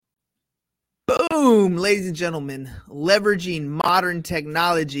Boom, ladies and gentlemen, leveraging modern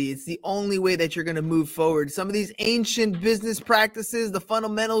technology. It's the only way that you're going to move forward. Some of these ancient business practices, the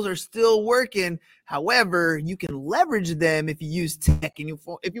fundamentals are still working. However, you can leverage them if you use tech. And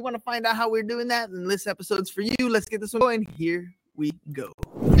if you want to find out how we're doing that, then this episode's for you. Let's get this one going. Here we go.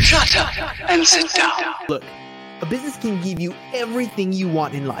 Shut up and sit down. Look, a business can give you everything you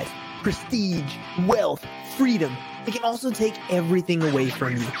want in life. Prestige, wealth, freedom. It can also take everything away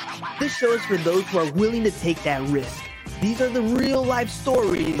from you. This show is for those who are willing to take that risk. These are the real life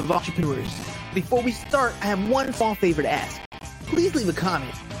stories of entrepreneurs. Before we start, I have one small favor to ask. Please leave a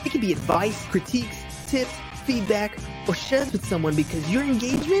comment. It can be advice, critiques, tips, feedback, or share this with someone because your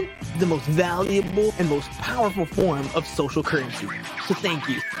engagement is the most valuable and most powerful form of social currency. So thank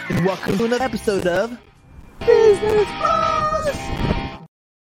you, and welcome to another episode of Business Buzz!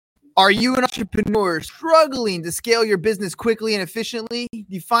 Are you an entrepreneur struggling to scale your business quickly and efficiently? Do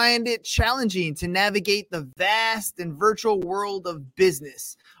you find it challenging to navigate the vast and virtual world of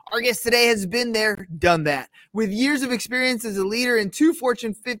business? Our guest today has been there, done that. With years of experience as a leader in 2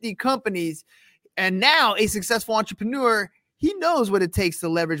 Fortune 50 companies and now a successful entrepreneur, he knows what it takes to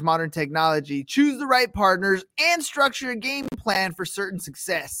leverage modern technology, choose the right partners, and structure a game plan for certain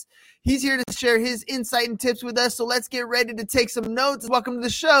success. He's here to share his insight and tips with us, so let's get ready to take some notes. Welcome to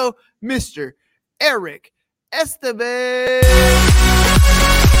the show, Mr. Eric Estevez.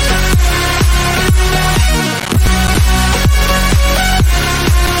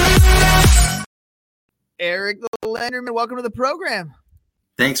 Eric the Lenderman, welcome to the program.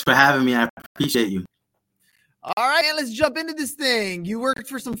 Thanks for having me. I appreciate you. All right, man, let's jump into this thing. You worked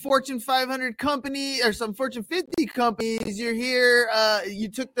for some Fortune 500 company or some Fortune 50 companies. You're here. You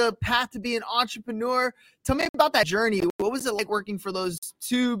took the path to be an entrepreneur. Tell me about that journey. What was it like working for those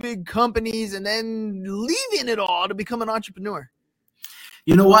 2 big companies and then leaving it all to become an entrepreneur?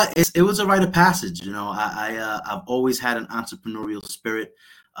 You know what? It was a rite of passage. You know, I've always had an entrepreneurial spirit.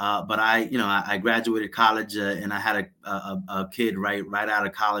 But I graduated college and I had a kid right out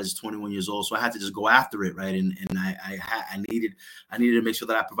of college, 21 years old. So I had to just go after it, right? And I needed to make sure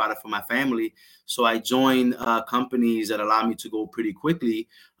that I provided for my family. So I joined companies that allowed me to go pretty quickly.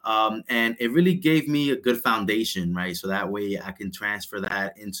 And it really gave me a good foundation, right? So that way I can transfer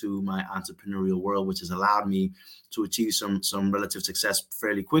that into my entrepreneurial world, which has allowed me to achieve some relative success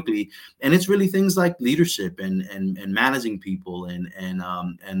fairly quickly. And it's really things like leadership and managing people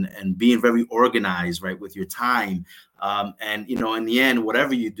and being very organized, right, with your time. And, you know, in the end,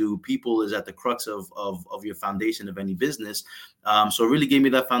 whatever you do, people is at the crux of your foundation of any business. So it really gave me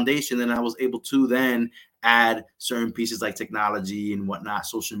that foundation. And I was able to then add certain pieces like technology and whatnot,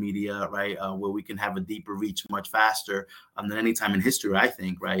 social media, right, where we can have a deeper reach much faster than any time in history, I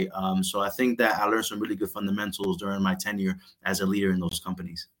think, right? So I think that I learned some really good fundamentals during my tenure as a leader in those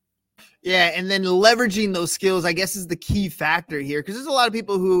companies. Yeah, and then leveraging those skills, I guess, is the key factor here, because there's a lot of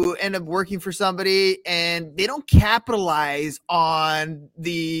people who end up working for somebody and they don't capitalize on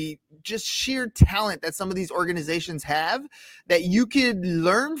the just sheer talent that some of these organizations have that you could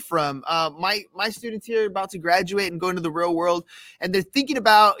learn from. My students here are about to graduate and go into the real world, and they're thinking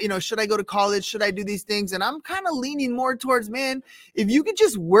about, you know, should I go to college? Should I do these things? And I'm kind of leaning more towards, man, if you could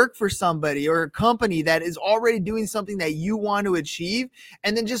just work for somebody or a company that is already doing something that you want to achieve,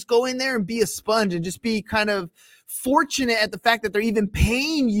 and then just go in there and be a sponge and just be kind of fortunate at the fact that they're even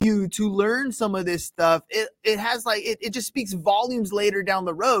paying you to learn some of this stuff. It has like, it just speaks volumes later down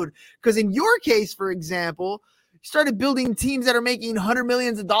the road. Because in your case, for example, you started building teams that are making $100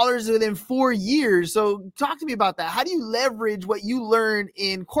 million within 4 years. So talk to me about that. How do you leverage what you learned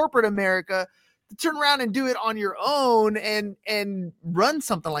in corporate America to turn around and do it on your own and run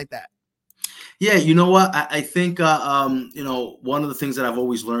something like that? Yeah, you know what? I think, you know, one of the things that I've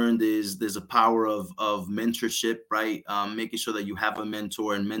always learned is there's a power of mentorship, right? Making sure that you have a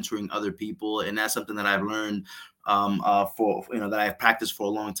mentor and mentoring other people. And that's something that I've learned that I've practiced for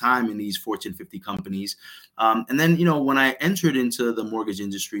a long time in these Fortune 50 companies. And then, you know, when I entered into the mortgage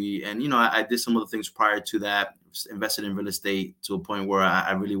industry and, you know, I did some of the things prior to that, invested in real estate to a point where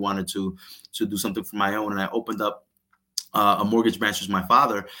I really wanted to do something for my own. And I opened up a mortgage branch with my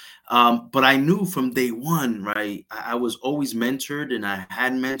father. But I knew from day one, right, I was always mentored and I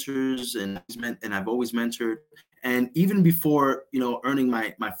had mentors and I've always mentored. And even before, you know, earning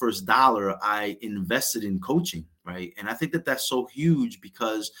my first dollar, I invested in coaching, right? And I think that that's so huge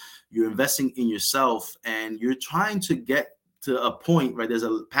because you're investing in yourself and you're trying to get to a point, right? There's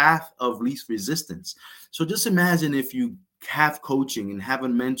a path of least resistance. So just imagine if you have coaching and have a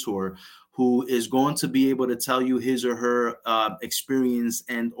mentor who is going to be able to tell you his or her experience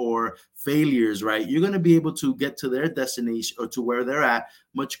and or failures, right? You're going to be able to get to their destination or to where they're at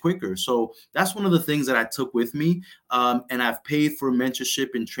much quicker. So that's one of the things that I took with me. And I've paid for mentorship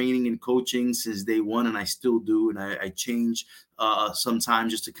and training and coaching since day one, and I still do. And I change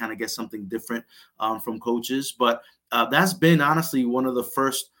sometimes just to kind of get something different from coaches. But that's been honestly one of the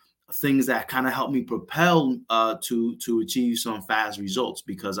first things that kind of helped me propel to achieve some fast results,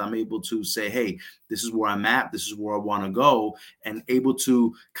 because I'm able to say, hey, this is where I'm at, this is where I want to go, and able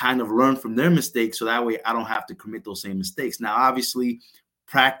to kind of learn from their mistakes, so that way I don't have to commit those same mistakes. Now, obviously,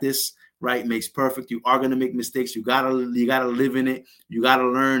 practice, right, makes perfect. You are going to make mistakes. You gotta live in it. You gotta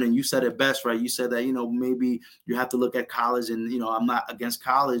learn. And you said it best, right? You said that, maybe you have to look at college, and I'm not against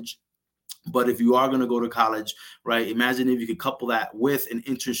college. But if you are going to go to college, right, imagine if you could couple that with an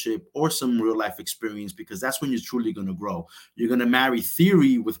internship or some real life experience, because that's when you're truly going to grow. You're going to marry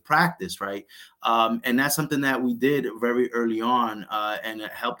theory with practice, right? And that's something that we did very early on, and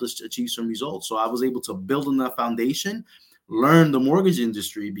it helped us achieve some results. So I was able to build on that foundation, learn the mortgage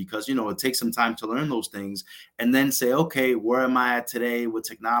industry, because, it takes some time to learn those things, and then say, okay, where am I at today with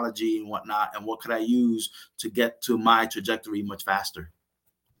technology and whatnot? And what could I use to get to my trajectory much faster?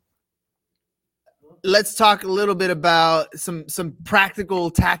 Let's talk a little bit about some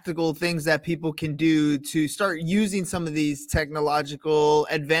practical, tactical things that people can do to start using some of these technological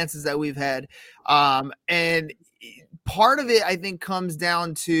advances that we've had. And part of it, I think, comes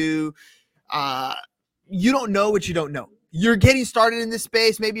down to you don't know what you don't know. You're getting started in this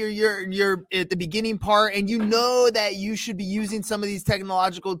space. Maybe you're at the beginning part, and you know that you should be using some of these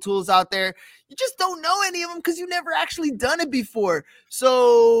technological tools out there. You just don't know any of them because you've never actually done it before.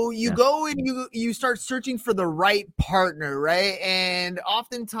 So you go and you start searching for the right partner, right? And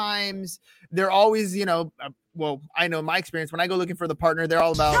oftentimes they're always, well, I know my experience, when I go looking for the partner, they're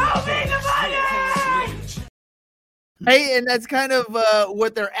all about, hey, and that's kind of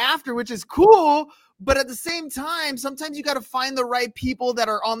what they're after, which is cool. But at the same time, sometimes you got to find the right people that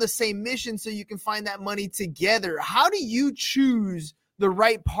are on the same mission so you can find that money together. How do you choose the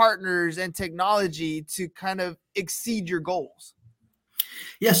right partners and technology to kind of exceed your goals?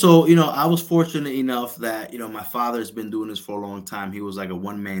 Yeah, so I was fortunate enough that my father has been doing this for a long time. He was like a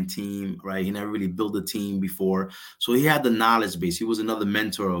one-man team, right? He never really built a team before, so he had the knowledge base. He was another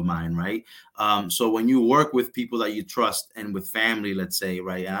mentor of mine, right? So when you work with people that you trust and with family, let's say,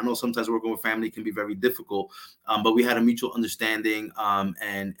 right? And I know sometimes working with family can be very difficult, but we had a mutual understanding,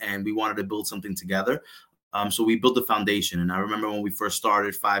 and we wanted to build something together. So we built the foundation, and I remember when we first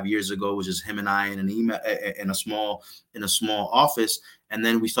started 5 years ago, it was just him and I in an email in a small office, and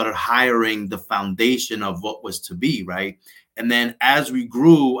then we started hiring the foundation of what was to be, right? And then as we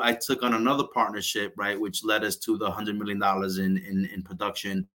grew, I took on another partnership, right, which led us to the $100 million in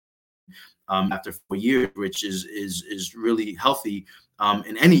production after 4 years, which is really healthy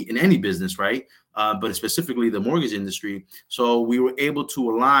in any business, right? But specifically the mortgage industry. So we were able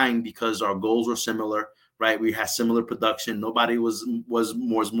to align because our goals were similar, right? We had similar production. Nobody was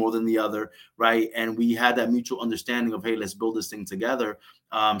more than the other, right? And we had that mutual understanding of, hey, let's build this thing together.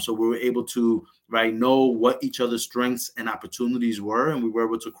 So we were able to, right, know what each other's strengths and opportunities were, and we were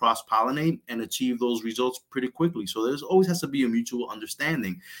able to cross-pollinate and achieve those results pretty quickly. So there's always has to be a mutual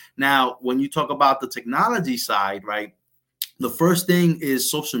understanding. Now, when you talk about the technology side, right, the first thing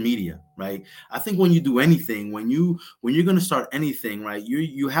is social media, right? I think when you do anything, when you're going to start anything, right,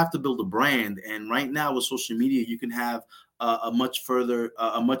 you have to build a brand. And right now with social media, you can have a much further,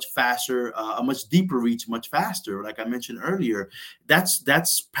 a much faster, a much deeper reach, much faster. Like I mentioned earlier, that's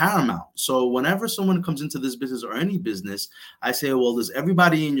paramount. So whenever someone comes into this business or any business, I say, well, does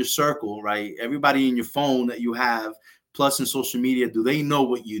everybody in your circle, right, everybody in your phone that you have, plus in social media, do they know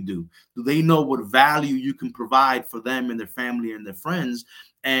what you do? Do they know what value you can provide for them and their family and their friends?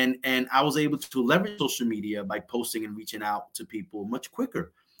 And I was able to leverage social media by posting and reaching out to people much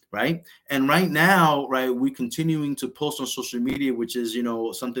quicker, right? And right now, right, we're continuing to post on social media, which is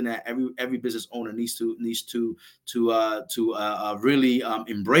something that every business owner needs to really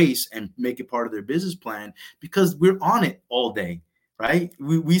embrace and make it part of their business plan, because we're on it all day. Right.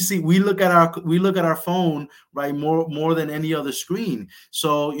 We look at our phone, right, more than any other screen.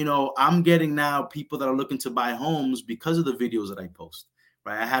 So, I'm getting now people that are looking to buy homes because of the videos that I post.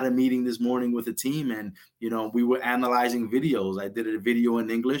 Right. I had a meeting this morning with a team, and we were analyzing videos. I did a video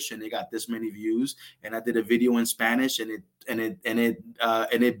in English and it got this many views, and I did a video in Spanish and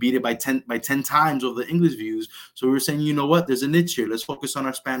it beat it by 10 times of the English views. So we were saying, you know what, there's a niche here. Let's focus on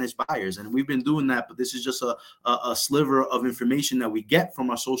our Spanish buyers. And we've been doing that, but this is just a sliver of information that we get from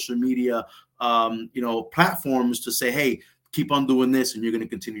our social media platforms to say, hey, keep on doing this and you're going to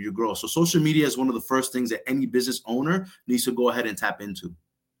continue to grow. So social media is one of the first things that any business owner needs to go ahead and tap into.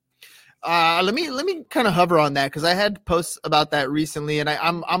 Let me kind of hover on that, because I had posts about that recently, and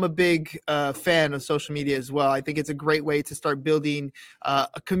I'm a big fan of social media as well. I think it's a great way to start building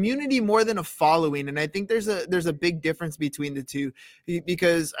a community more than a following, and I think there's a big difference between the two,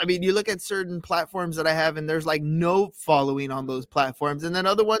 because I mean, you look at certain platforms that I have, and there's like no following on those platforms, and then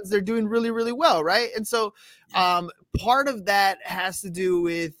other ones they're doing really, really well, right? And so part of that has to do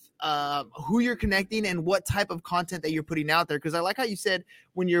with who you're connecting and what type of content that you're putting out there. Because I like how you said,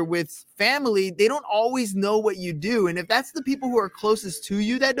 when you're with family, they don't always know what you do. And if that's the people who are closest to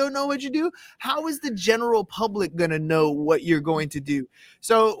you that don't know what you do, how is the general public going to know what you're going to do?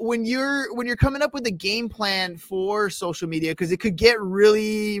 So when you're coming up with a game plan for social media, because it could get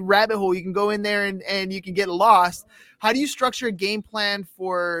really rabbit hole, you can go in there and you can get lost. How do you structure a game plan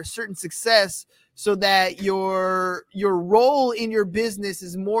for certain success so that your role in your business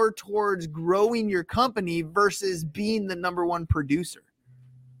is more towards growing your company versus being the number one producer?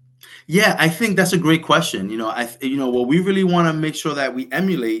 Yeah, I think that's a great question. What we really want to make sure that we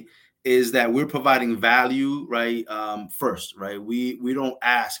emulate is that we're providing value, right? First, right? We don't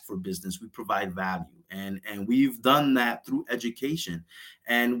ask for business; we provide value, and we've done that through education.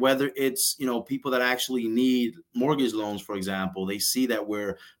 And whether it's people that actually need mortgage loans, for example, they see that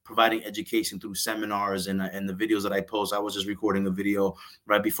we're providing education through seminars and the videos that I post. I was just recording a video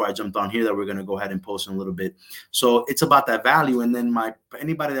right before I jumped on here that we're going to go ahead and post in a little bit. So it's about that value. And then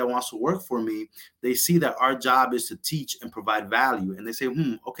anybody that wants to work for me, they see that our job is to teach and provide value. And they say,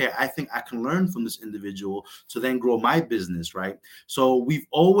 okay, I think I can learn from this individual to then grow my business, right? So we've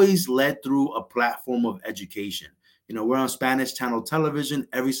always led through a platform of education. We're on Spanish channel television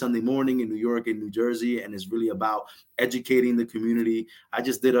every Sunday morning in New York and New Jersey, and it's really about educating the community. I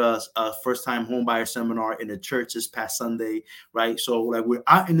just did a first-time homebuyer seminar in a church this past Sunday, right? So like, we're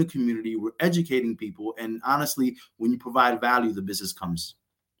out in the community, we're educating people, and honestly, when you provide value, the business comes.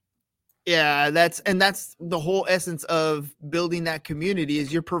 Yeah, that's the whole essence of building that community,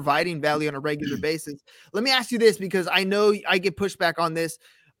 is you're providing value on a regular basis. Let me ask you this, because I know I get pushback on this.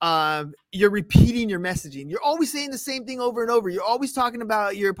 You're repeating your messaging. You're always saying the same thing over and over. You're always talking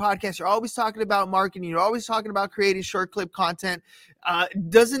about your podcast. You're always talking about marketing. You're always talking about creating short clip content.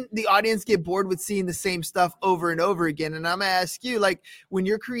 Doesn't the audience get bored with seeing the same stuff over and over again? And I'm going to ask you, like, when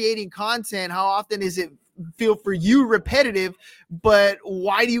you're creating content, how often is it feel for you repetitive, but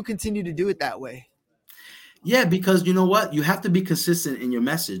why do you continue to do it that way? Yeah, because you know what? You have to be consistent in your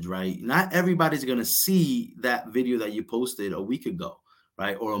message, right? Not everybody's going to see that video that you posted a week ago,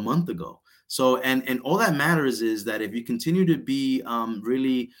 right? Or a month ago. So, and all that matters is that if you continue to be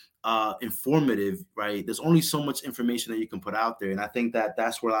really informative, right? There's only so much information that you can put out there. And I think that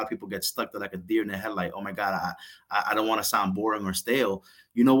that's where a lot of people get stuck. They're like a deer in the headlight. Oh my God, I don't want to sound boring or stale.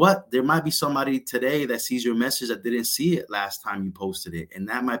 You know what? There might be somebody today that sees your message that didn't see it last time you posted it. And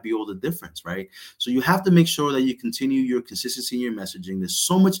that might be all the difference, right? So you have to make sure that you continue your consistency in your messaging. There's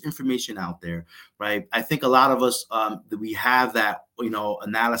so much information out there, right? I think a lot of us, that we have that,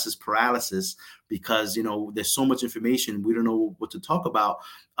 analysis paralysis, because, there's so much information. We don't know what to talk about.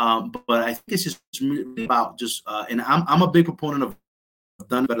 But I think it's just really about just, and I'm a big proponent of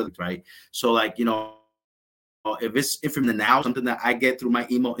done better, right? So like, if it's information now, something that I get through my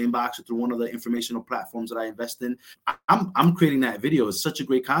email inbox or through one of the informational platforms that I invest in, I'm creating that video. It's such a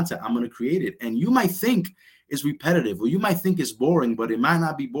great content. I'm going to create it. And you might think it's repetitive, or you might think it's boring, but it might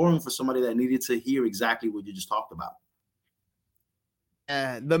not be boring for somebody that needed to hear exactly what you just talked about.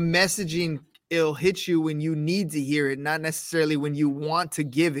 The messaging, it'll hit you when you need to hear it, not necessarily when you want to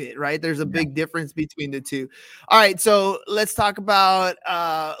give it, right? There's a big difference between the two. All right, so let's talk about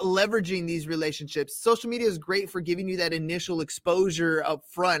leveraging these relationships. Social media is great for giving you that initial exposure up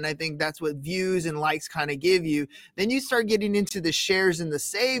front. I think that's what views and likes kind of give you. Then you start getting into the shares and the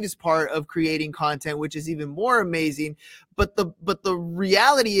saves part of creating content, which is even more amazing. But the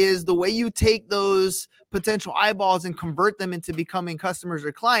reality is, the way you take those potential eyeballs and convert them into becoming customers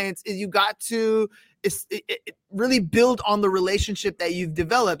or clients is you got to really build on the relationship that you've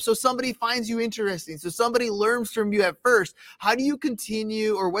developed. So somebody finds you interesting. So somebody learns from you at first. How do you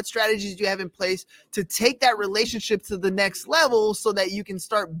continue, or what strategies do you have in place to take that relationship to the next level so that you can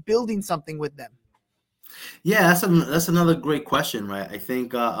start building something with them? Yeah, that's another great question, right? I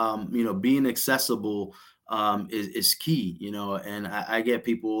think being accessible is key, and I get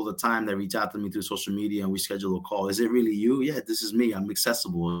people all the time that reach out to me through social media, and we schedule a call. Is it really you? Yeah, this is me. I'm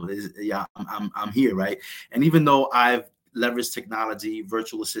accessible. I'm here, right? And even though I've leveraged technology,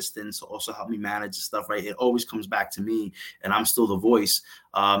 virtual assistants to also help me manage the stuff, right? It always comes back to me, and I'm still the voice.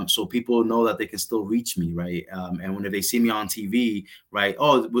 So people know that they can still reach me, right? And when they see me on TV, right?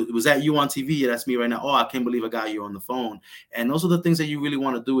 Oh, was that you on TV? Yeah, that's me right now. Oh, I can't believe I got you on the phone. And those are the things that you really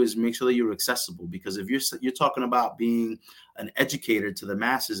want to do, is make sure that you're accessible. Because if you're talking about being an educator to the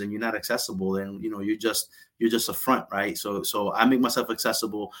masses and you're not accessible, then you're just a front, right? So I make myself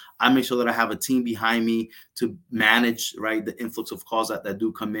accessible. I make sure that I have a team behind me to manage, right, the influx of calls that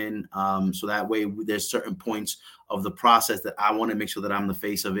do come in. So that way there's certain points of the process that I want to make sure that I'm the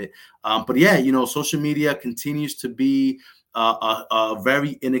face of it. But yeah, social media continues to be a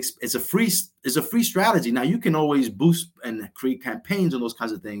very it's a free strategy. Now you can always boost and create campaigns and those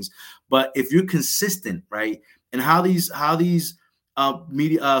kinds of things, but if you're consistent, right, and how these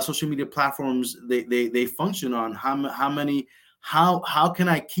social media platforms they function on how can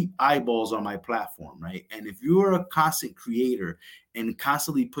I keep eyeballs on my platform, right? And if you're a constant creator and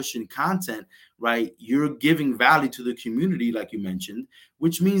constantly pushing content, right, you're giving value to the community, like you mentioned,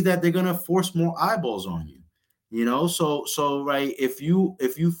 which means that they're gonna force more eyeballs on you. So right, if you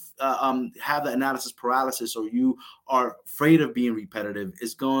have the analysis paralysis, or you are afraid of being repetitive,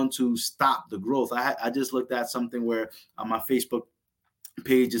 it's going to stop the growth. I just looked at something where on my Facebook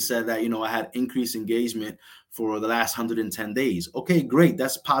page it said that I had increased engagement for the last 110 days. Okay, great,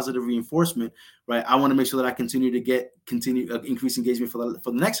 that's positive reinforcement, right? I want to make sure that I continue increase engagement for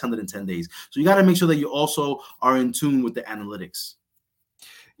the next 110 days. So you got to make sure that you also are in tune with the analytics.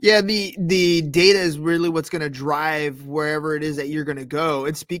 Yeah, the data is really what's going to drive wherever it is that you're going to go.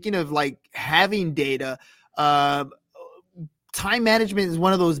 And speaking of like having data, time management is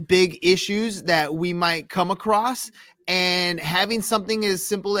one of those big issues that we might come across. And having something as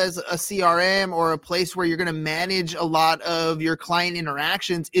simple as a CRM or a place where you're going to manage a lot of your client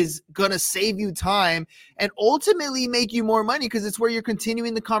interactions is going to save you time and ultimately make you more money, because it's where you're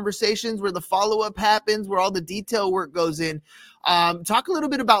continuing the conversations, where the follow-up happens, where all the detail work goes in. Talk a little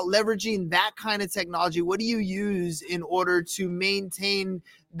bit about leveraging that kind of technology. What do you use in order to maintain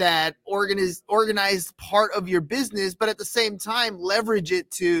that organized part of your business, but at the same time leverage it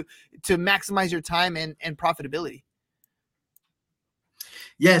to maximize your time and profitability?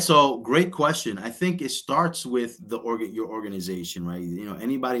 Yeah, so great question. I think it starts with your organization, right?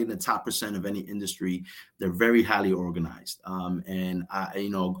 Anybody in the top percent of any industry, they're very highly organized. And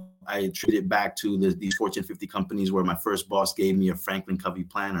I attribute it back to these Fortune 50 companies where my first boss gave me a Franklin Covey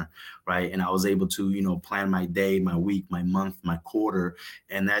planner, right? And I was able to, plan my day, my week, my month, my quarter,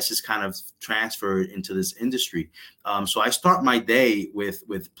 and that's just kind of transferred into this industry. So I start my day with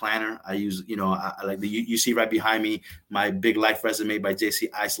planner. I use, I like you see right behind me, my big life resume by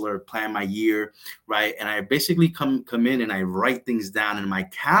JC Eisler, plan my year, right? And I basically come in and I write things down, and my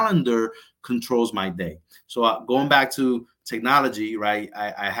calendar controls my day. So going back to technology, right?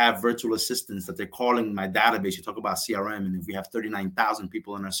 I have virtual assistants that they're calling my database. You talk about CRM, and if we have 39,000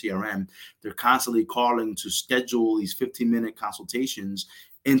 people in our CRM, they're constantly calling to schedule these 15-minute consultations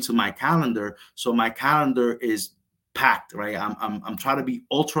into my calendar. So my calendar is packed, right? I'm trying to be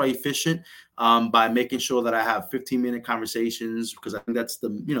ultra efficient by making sure that I have 15-minute conversations, because I think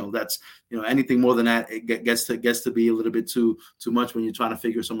that's anything more than that, it gets to be a little bit too much when you're trying to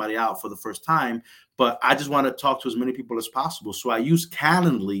figure somebody out for the first time. But I just want to talk to as many people as possible. So I use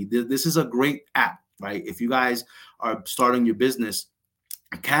Calendly. This is a great app, right? If you guys are starting your business,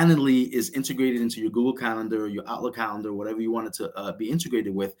 Calendly is integrated into your Google Calendar, your Outlook calendar, whatever you want it to be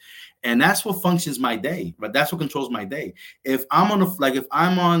integrated with, and that's what functions my day. But that's what controls my day. If I'm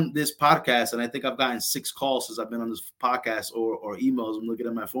on this podcast, and I think I've gotten 6 calls since I've been on this podcast, or emails. I'm looking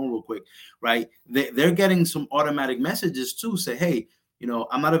at my phone real quick, right? They're getting some automatic messages too. Say, hey,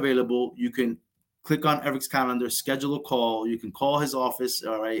 I'm not available. You can click on Eric's calendar, schedule a call. You can call his office,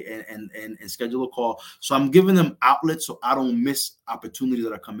 all right, and schedule a call. So I'm giving them outlets so I don't miss opportunities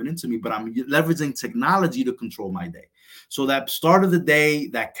that are coming into me, but I'm leveraging technology to control my day. So that start of the day,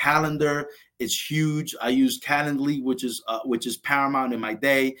 that calendar is huge. I use Calendly, which is paramount in my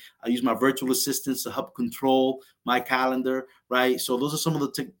day. I use my virtual assistants to help control my calendar, right? So those are some of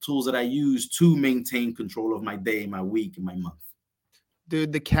the tools that I use to maintain control of my day, my week, and my month.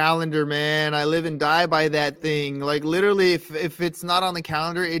 Dude, the calendar, man, I live and die by that thing. Like literally, if it's not on the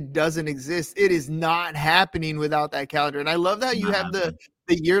calendar, it doesn't exist. It is not happening without that calendar. And I love that you have the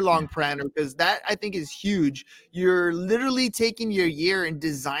year-long planner, because that I think is huge. You're literally taking your year and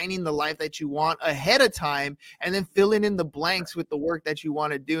designing the life that you want ahead of time, and then filling in the blanks with the work that you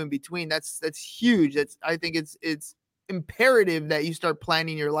want to do in between. That's huge. I think it's imperative that you start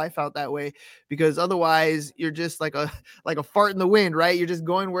planning your life out that way, because otherwise you're just like a fart in the wind, right? You're just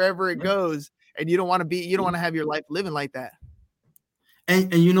going wherever it goes, and you don't want to have your life living like that.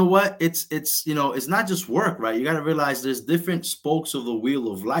 And you know what? It's you know, it's not just work, right? You got to realize there's different spokes of the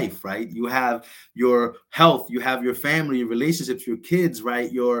wheel of life, right? You have your health, you have your family, your relationships, your kids,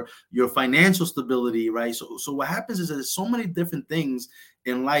 right? Your financial stability, right? So what happens is there's so many different things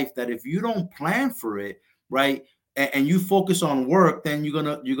in life that if you don't plan for it, right? And you focus on work, then you're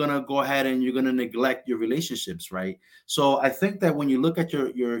gonna go ahead and you're gonna neglect your relationships, right? So I think that when you look at your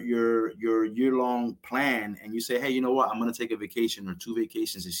year long plan and you say, hey, you know what, I'm going to take a vacation or 2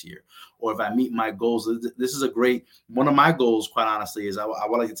 vacations this year, or if I meet my goals, this is a great one of my goals. Quite honestly, is I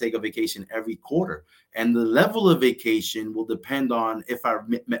would like to take a vacation every quarter, and the level of vacation will depend on if I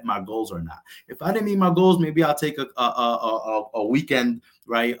met my goals or not. If I didn't meet my goals, maybe I'll take a weekend,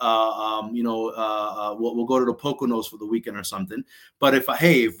 right? We'll go to the Poconos for the weekend or something. But if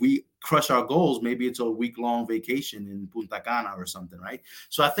we crush our goals, maybe it's a week-long vacation in Punta Cana or something, right?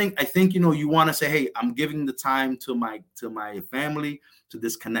 So I think you want to say, hey, I'm giving the time to my family to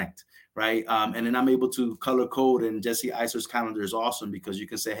disconnect, right? And then I'm able to color code, and Jesse Iser's calendar is awesome because you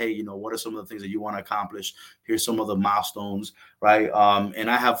can say, hey, what are some of the things that you want to accomplish? Here's some of the milestones, right? And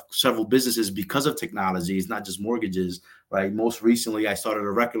I have several businesses because of technology. It's not just mortgages, right? Most recently, I started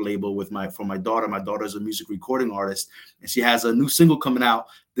a record label for my daughter. My daughter's a music recording artist, and she has a new single coming out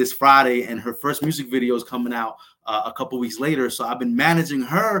this Friday, and her first music video is coming out a couple weeks later. So I've been managing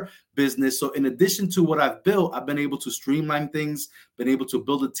her business. So in addition to what I've built, I've been able to streamline things, been able to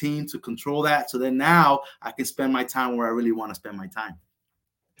build a team to control that. So then now I can spend my time where I really want to spend my time.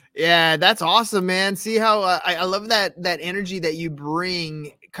 Yeah, that's awesome, man. See how I love that energy that you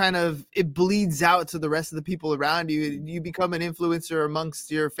bring. Kind of it bleeds out to the rest of the people around you. You become an influencer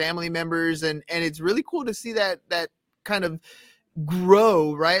amongst your family members, and it's really cool to see that kind of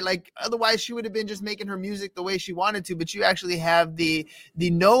grow, right? Like otherwise she would have been just making her music the way she wanted to, but you actually have the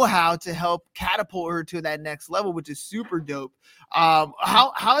know-how to help catapult her to that next level, which is super dope.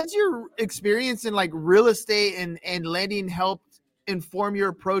 How has your experience in like real estate and lending helped inform your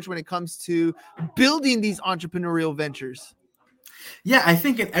approach when it comes to building these entrepreneurial ventures? Yeah, I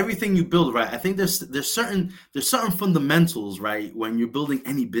think in everything you build, right? I think there's certain fundamentals, right, when you're building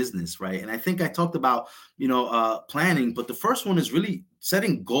any business, right? And I think I talked about planning, but the first one is really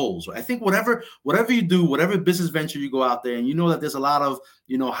setting goals. Right? I think whatever you do, whatever business venture you go out there, and that there's a lot of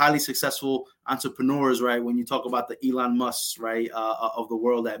highly successful entrepreneurs, right? When you talk about the Elon Musks, right, of the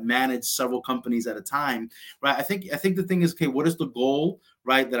world that manage several companies at a time, right? I think the thing is, okay, what is the goal,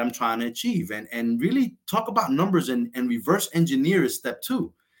 right, that I'm trying to achieve, and really talk about numbers and reverse engineer is step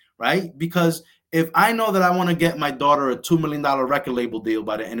 2, right? Because if I know that I want to get my daughter a $2 million record label deal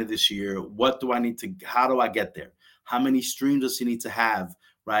by the end of this year, how do I get there? How many streams does she need to have,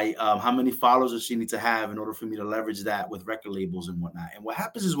 right? How many followers does she need to have in order for me to leverage that with record labels and whatnot? And what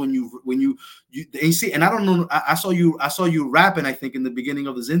happens is when you see, and I don't know, I saw you rapping, I think in the beginning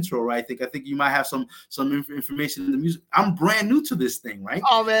of this intro, right? I think you might have some information in the music. I'm brand new to this thing, right?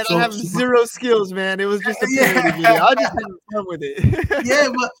 Oh man, I have zero skills, man. It was just a parody video. I just had fun with it. Yeah,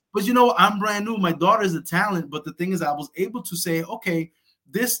 but I'm brand new. My daughter is a talent, but the thing is, I was able to say, okay,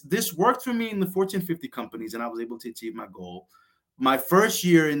 this worked for me in the Fortune 50 companies, and I was able to achieve my goal. My first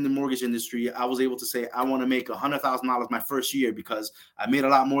year in the mortgage industry, I was able to say I want to make $100,000 my first year because I made a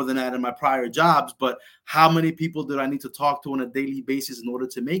lot more than that in my prior jobs. But how many people did I need to talk to on a daily basis in order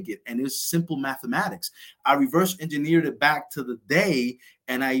to make it? And it was simple mathematics. I reverse engineered it back to the day,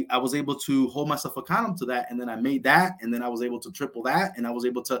 and I was able to hold myself accountable to that. And then I made that, and then I was able to triple that, and I was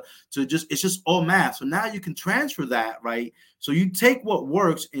able to it's just all math. So now you can transfer that, right? So you take what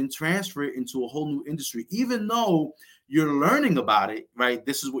works and transfer it into a whole new industry, even though you're learning about it, right?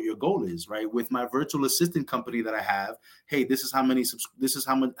 This is what your goal is, right? With my virtual assistant company that I have, hey, this is how many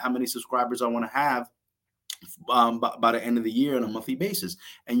subscribers I want to have by the end of the year on a monthly basis.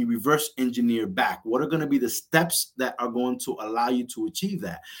 And you reverse engineer back. What are going to be the steps that are going to allow you to achieve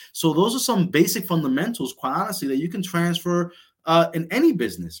that? So those are some basic fundamentals, quite honestly, that you can transfer in any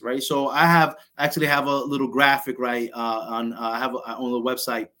business, right? So I actually have a little graphic, right? On the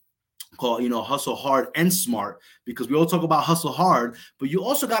website called hustle hard and smart, because we all talk about hustle hard, but you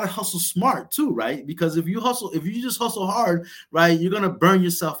also got to hustle smart too, right? Because if you just hustle hard, right, you're going to burn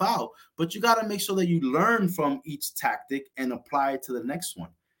yourself out. But you got to make sure that you learn from each tactic and apply it to the next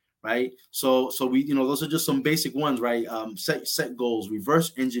one, right? So we those are just some basic ones, right? Set goals,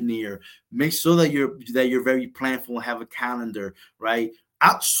 reverse engineer, make sure that you're very planful and have a calendar, right?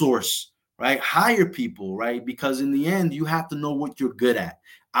 Outsource, right? Hire people, right? Because in the end, you have to know what you're good at.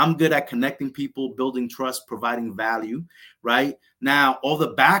 I'm good at connecting people, building trust, providing value, right? Now, all the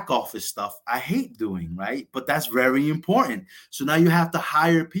back office stuff I hate doing, right? But that's very important. So now you have to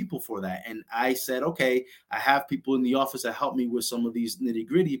hire people for that. And I said, okay, I have people in the office that help me with some of these nitty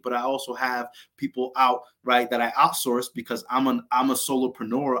gritty, but I also have people out, right, that I outsource because I'm a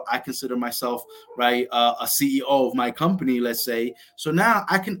solopreneur. I consider myself, right, a CEO of my company, let's say. So now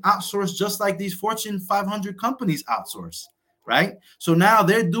I can outsource just like these Fortune 500 companies outsource. Right. So now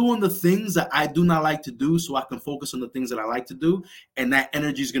they're doing the things that I do not like to do, so I can focus on the things that I like to do. And that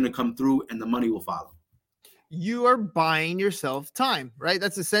energy is going to come through and the money will follow. You are buying yourself time, right?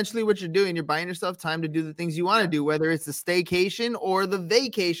 That's essentially what you're doing. You're buying yourself time to do the things you want to do, whether it's the staycation or the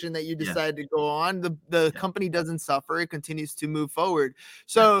vacation that you decide to go on. The company doesn't suffer. It continues to move forward.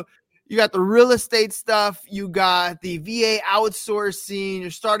 So you got the real estate stuff. You got the VA outsourcing. You're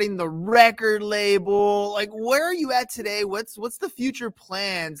starting the record label. Like, where are you at today? What's the future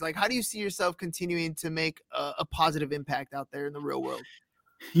plans? Like, how do you see yourself continuing to make a positive impact out there in the real world?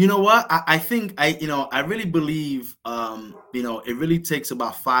 You know what? I think I really believe, it really takes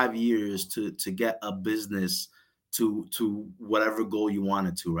about 5 years to get a business to whatever goal you want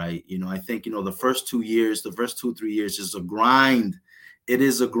it to, right? I think, the first 2 years, the first 2, 3 years is a grind. It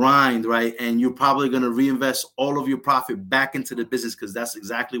is a grind, right? And you're probably going to reinvest all of your profit back into the business because that's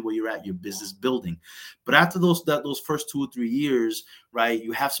exactly where you're at, your business building. But after those first 2 or 3 years, right,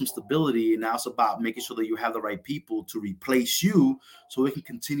 you have some stability, and now it's about making sure that you have the right people to replace you so it can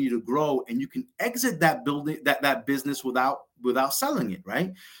continue to grow and you can exit that building, that business without selling it,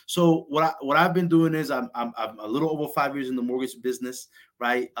 right? So what I've been doing is I'm a little over 5 years in the mortgage business,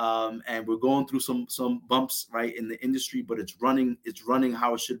 right? And we're going through some bumps, right, in the industry, but it's running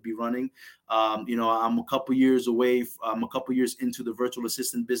how it should be running. I'm a couple years away. I'm a couple years into the virtual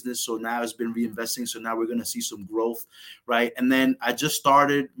assistant business, so now it's been reinvesting. So now we're going to see some growth, right? And then I just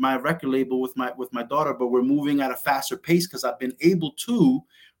started my record label with my daughter, but we're moving at a faster pace because I've been able to,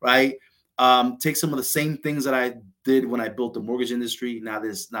 right, take some of the same things that I did when I built the mortgage industry. Now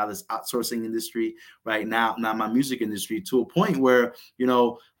this outsourcing industry, right? Now my music industry, to a point where,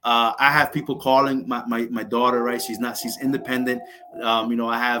 I have people calling my daughter, right? She's independent.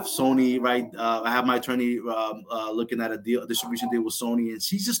 I have Sony, right? I have my attorney looking at a distribution deal with Sony, and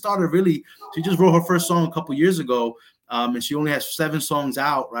she just wrote her first song a couple years ago. And she only has 7 songs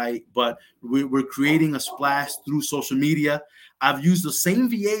out, right? But we're creating a splash through social media. I've used the same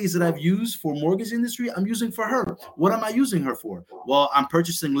VAs that I've used for mortgage industry, I'm using for her. What am I using her for? Well, I'm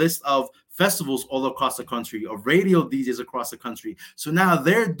purchasing lists of festivals all across the country, of radio DJs across the country. So now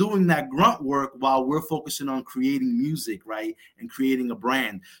they're doing that grunt work while we're focusing on creating music, right? And creating a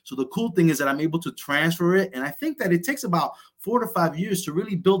brand. So the cool thing is that I'm able to transfer it. And I think that it takes about 4 to 5 years to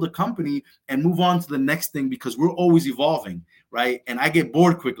really build a company and move on to the next thing, because we're always evolving, right? And I get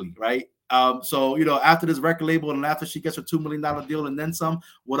bored quickly, right? So, after this record label and after she gets her $2 million deal and then some,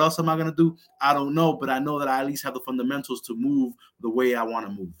 what else am I going to do? I don't know, but I know that I at least have the fundamentals to move the way I want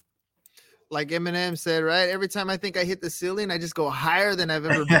to move. Like Eminem said, right? Every time I think I hit the ceiling, I just go higher than I've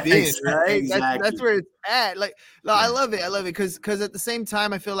ever been, right? Exactly. That's where it's at. Like, no, I love it. I love it because at the same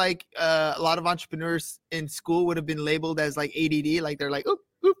time, I feel like a lot of entrepreneurs in school would have been labeled as like ADD, like they're like, oop,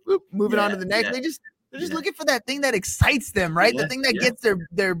 oop, oop, moving on to the next. They're just looking for that thing that excites them, right? The thing that gets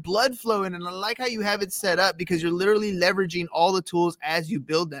their blood flowing. And I like how you have it set up, because you're literally leveraging all the tools as you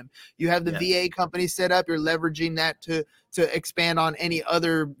build them. You have the VA company set up. You're leveraging that to expand on any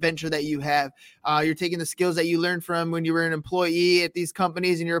other venture that you have. You're taking the skills that you learned from when you were an employee at these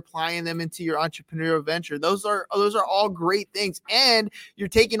companies and you're applying them into your entrepreneurial venture. Those are all great things. And you're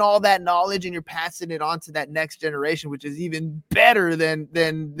taking all that knowledge and you're passing it on to that next generation, which is even better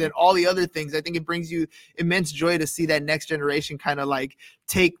than all the other things. I think it brings you immense joy to see that next generation kind of like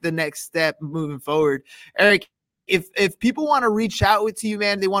take the next step moving forward. Eric, if people want to reach out to you,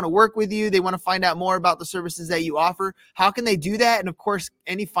 man, they want to work with you, they want to find out more about the services that you offer, how can they do that? And of course,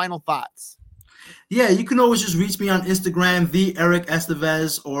 any final thoughts? Yeah, you can always just reach me on Instagram, the Eric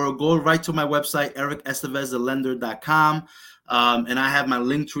Estevez, or go right to my website, ericestevezthelender.com. And I have my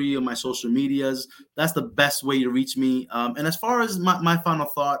link tree on my social medias. That's the best way to reach me. And as far as my final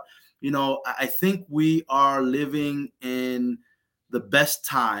thought, I think we are living in the best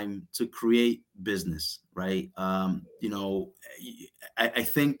time to create business, right? I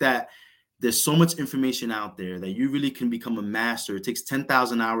think that there's so much information out there that you really can become a master. It takes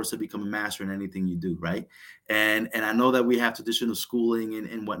 10,000 hours to become a master in anything you do, right? And I know that we have traditional schooling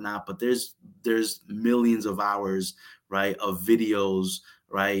and whatnot, but there's millions of hours, right, of videos,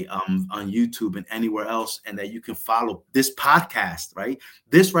 right, on YouTube and anywhere else, and that you can follow this podcast, right?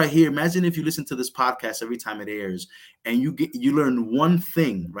 This right here. Imagine if you listen to this podcast every time it airs, and you learn one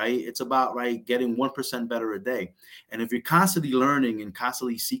thing, right? It's about, right, getting 1% better a day. And if you're constantly learning and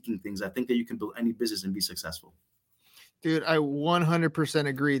constantly seeking things, I think that you can build any business and be successful. Dude, I 100%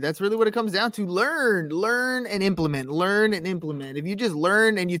 agree. That's really what it comes down to. Learn and implement. Learn and implement. If you just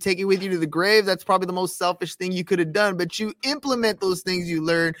learn and you take it with you to the grave, that's probably the most selfish thing you could have done. But you implement those things you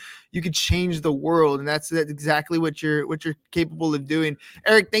learn, you could change the world. And that's exactly what you're capable of doing.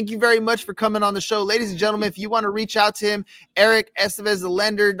 Eric, thank you very much for coming on the show. Ladies and gentlemen, if you want to reach out to him, Eric,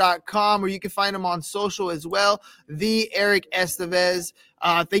 EstevezTheLender.com, or you can find him on social as well, the Eric Estevez.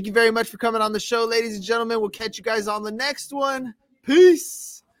 Thank you very much for coming on the show, ladies and gentlemen. We'll catch you guys on the next one.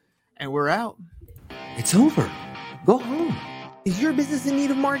 Peace. And we're out. It's over. Go home. Is your business in need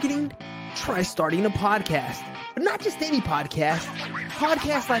of marketing? Try starting a podcast. But not just any podcast.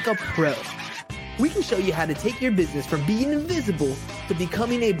 Podcast like a pro. We can show you how to take your business from being invisible to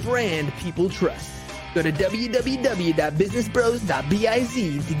becoming a brand people trust. Go to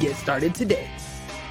www.businessbros.biz to get started today.